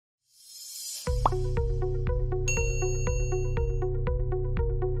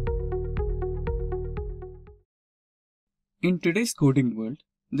In today's coding world,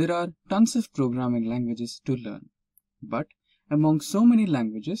 there are tons of programming languages to learn. But among so many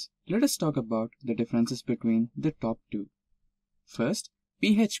languages, let us talk about the differences between the top two. First,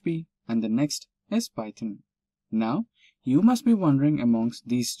 PHP and the next is Python. Now, you must be wondering amongst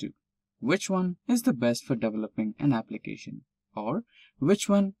these two, which one is the best for developing an application? Or which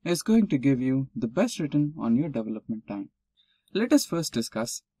one is going to give you the best return on your development time? Let us first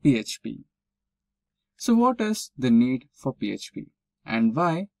discuss PHP. So what is the need for PHP and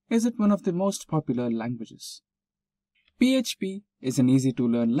why is it one of the most popular languages? PHP is an easy to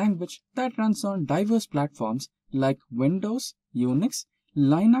learn language that runs on diverse platforms like Windows, Unix,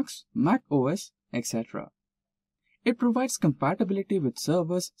 Linux, Mac OS, etc. It provides compatibility with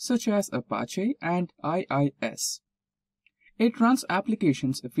servers such as Apache and IIS. It runs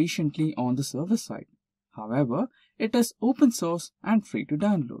applications efficiently on the server side. However, it is open source and free to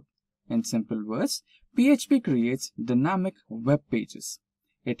download. In simple words, PHP creates dynamic web pages.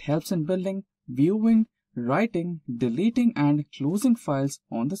 It helps in building, viewing, writing, deleting and closing files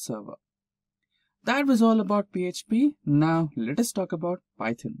on the server. That was all about PHP. Now let us talk about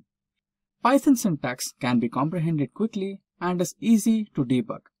Python. Python syntax can be comprehended quickly and is easy to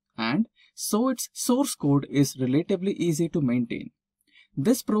debug, and so its source code is relatively easy to maintain.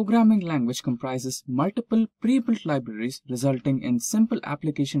 This programming language comprises multiple pre-built libraries resulting in simple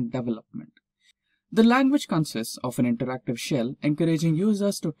application development. The language consists of an interactive shell encouraging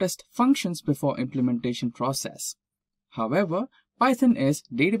users to test functions before implementation process. However, Python is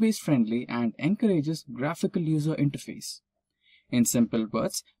database friendly and encourages graphical user interface. In simple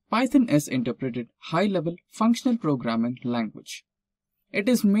words, Python is interpreted high-level functional programming language. It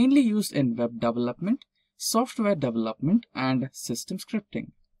is mainly used in web development, software development, and system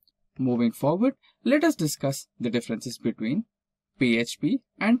scripting. Moving forward, let us discuss the differences between PHP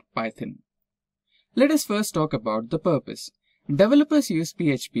and Python. Let us first talk about the purpose. Developers use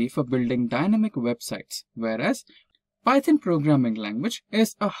PHP for building dynamic websites, whereas Python programming language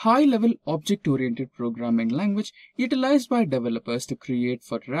is a high-level object-oriented programming language utilized by developers to create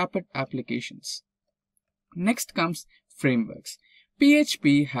for rapid applications. Next comes frameworks.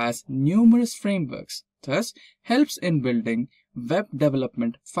 PHP has numerous frameworks, thus helps in building web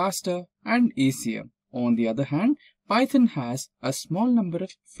development faster and easier. On the other hand, Python has a small number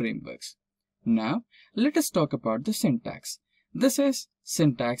of frameworks. Now, let us talk about the syntax. This is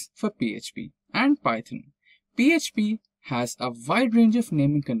syntax for PHP and Python. PHP has a wide range of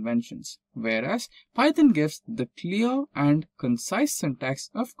naming conventions, whereas Python gives the clear and concise syntax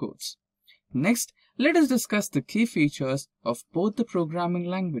of codes. Next, let us discuss the key features of both the programming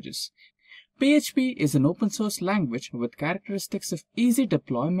languages. PHP is an open source language with characteristics of easy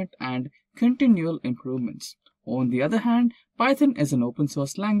deployment and continual improvements. On the other hand, Python is an open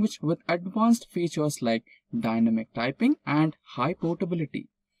source language with advanced features like dynamic typing and high portability.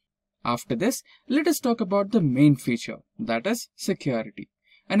 After this, let us talk about the main feature, that is security.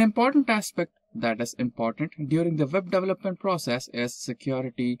 An important aspect that is important during the web development process is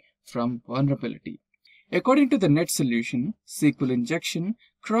security from vulnerability. According to the Net Solution, SQL injection,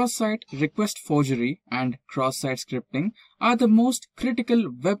 cross-site request forgery, and cross-site scripting are the most critical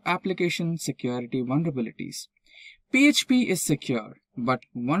web application security vulnerabilities. PHP is secure, but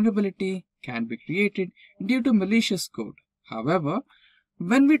vulnerability can be created due to malicious code. However,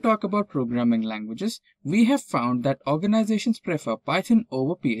 when we talk about programming languages, we have found that organizations prefer Python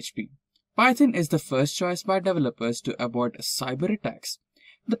over PHP. Python is the first choice by developers to avoid cyber attacks.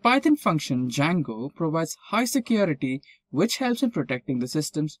 The Python function Django provides high security, which helps in protecting the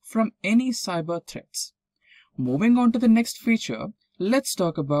systems from any cyber threats. Moving on to the next feature, let's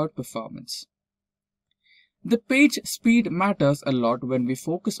talk about performance. The page speed matters a lot when we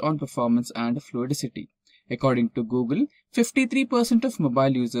focus on performance and fluidity. According to Google, 53% of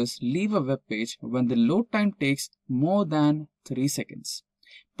mobile users leave a web page when the load time takes more than 3 seconds.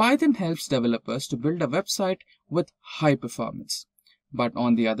 Python helps developers to build a website with high performance. But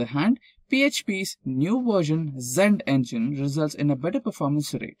on the other hand, PHP's new version Zend engine results in a better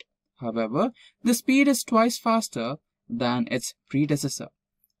performance rate. However, the speed is twice faster than its predecessor.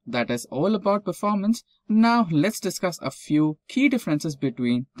 That is all about performance. Now let's discuss a few key differences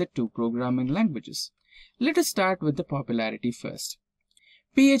between the two programming languages. Let us start with the popularity first.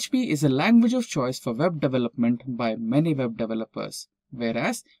 PHP is a language of choice for web development by many web developers,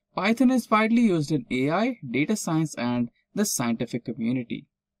 whereas Python is widely used in AI, data science, and the scientific community.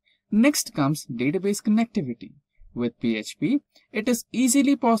 Next comes database connectivity. With PHP, it is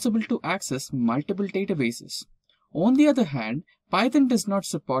easily possible to access multiple databases. On the other hand, Python does not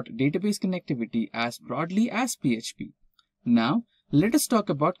support database connectivity as broadly as PHP. Now, let us talk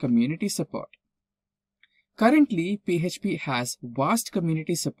about community support. Currently, PHP has vast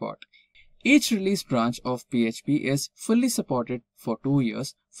community support. Each release branch of PHP is fully supported for 2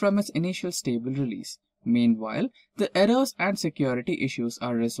 years from its initial stable release. Meanwhile, the errors and security issues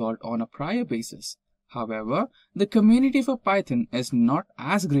are resolved on a prior basis. However, the community for Python is not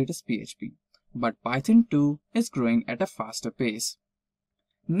as great as PHP, but Python 2 is growing at a faster pace.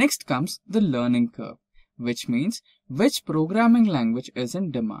 Next comes the learning curve, which means which programming language is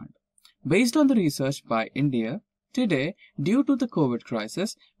in demand. Based on the research by India, today, due to the COVID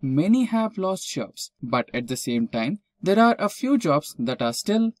crisis, many have lost jobs, but at the same time, there are a few jobs that are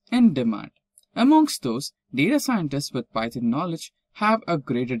still in demand. Amongst those, data scientists with Python knowledge have a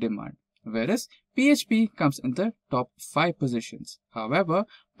greater demand, whereas PHP comes in the top 5 positions. However,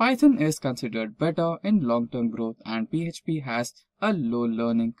 Python is considered better in long-term growth and PHP has a low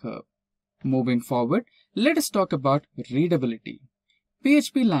learning curve. Moving forward, let us talk about readability.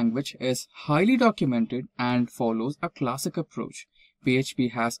 PHP language is highly documented and follows a classic approach.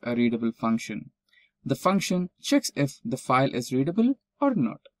 PHP has a readable function. The function checks if the file is readable or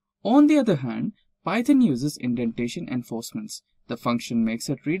not. On the other hand, Python uses indentation enforcements. The function makes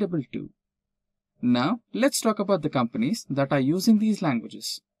it readable too. Now, let's talk about the companies that are using these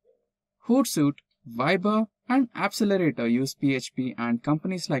languages. Hootsuite, Viber, and Accelerator use PHP, and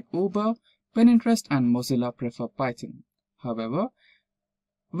companies like Uber, Pinterest, and Mozilla prefer Python. However,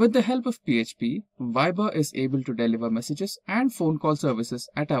 with the help of PHP, Viber is able to deliver messages and phone call services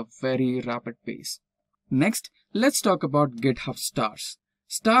at a very rapid pace. Next, let's talk about GitHub stars.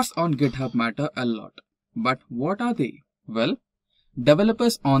 Stars on GitHub matter a lot. But what are they? Well,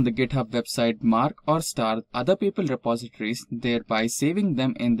 developers on the GitHub website mark or star other people's repositories, thereby saving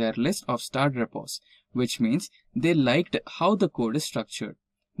them in their list of starred repos, which means they liked how the code is structured.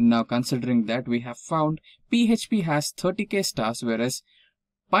 Now, considering that we have found PHP has 30k stars, whereas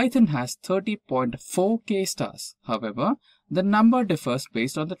Python has 30.4k stars. However, the number differs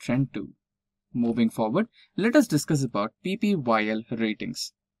based on the trend too. Moving forward, let us discuss about PPYL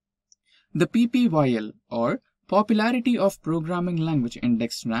ratings. The PPYL, or Popularity of Programming Language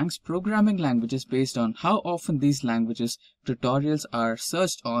Index, ranks programming languages based on how often these languages tutorials are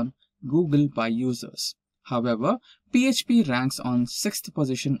searched on Google by users. However, PHP ranks on 6th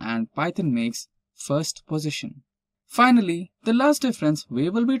position and Python makes 1st position. Finally, the last difference we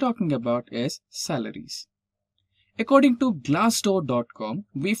will be talking about is salaries. According to Glassdoor.com,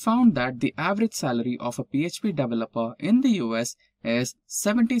 we found that the average salary of a PHP developer in the US is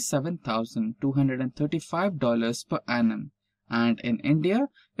 $77,235 per annum, and in India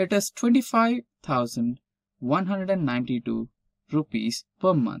it is 25,192 rupees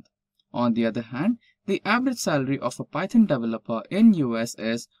per month. On the other hand, the average salary of a Python developer in US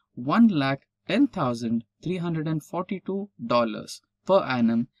is $1,10,342 per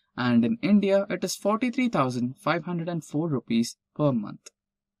annum, and in India it is 43,504 rupees per month.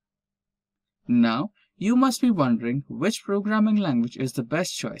 Now, you must be wondering which programming language is the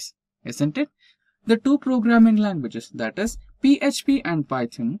best choice, isn't it? The two programming languages, that is PHP and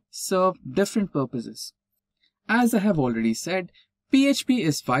Python, serve different purposes. As I have already said, PHP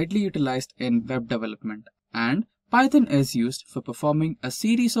is widely utilized in web development and Python is used for performing a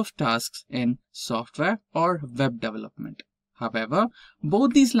series of tasks in software or web development. However,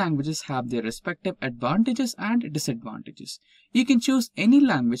 both these languages have their respective advantages and disadvantages. You can choose any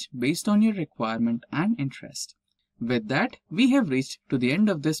language based on your requirement and interest. With that, we have reached to the end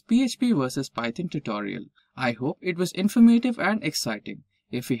of this PHP versus Python tutorial. I hope it was informative and exciting.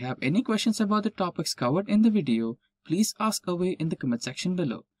 If you have any questions about the topics covered in the video, please ask away in the comment section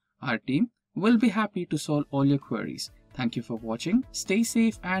below. Our team will be happy to solve all your queries. Thank you for watching, stay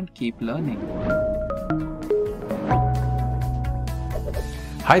safe and keep learning.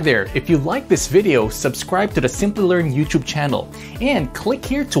 Hi there, if you like this video, subscribe to the Simplilearn YouTube channel and click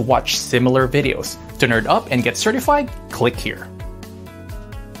here to watch similar videos. To nerd up and get certified, click here.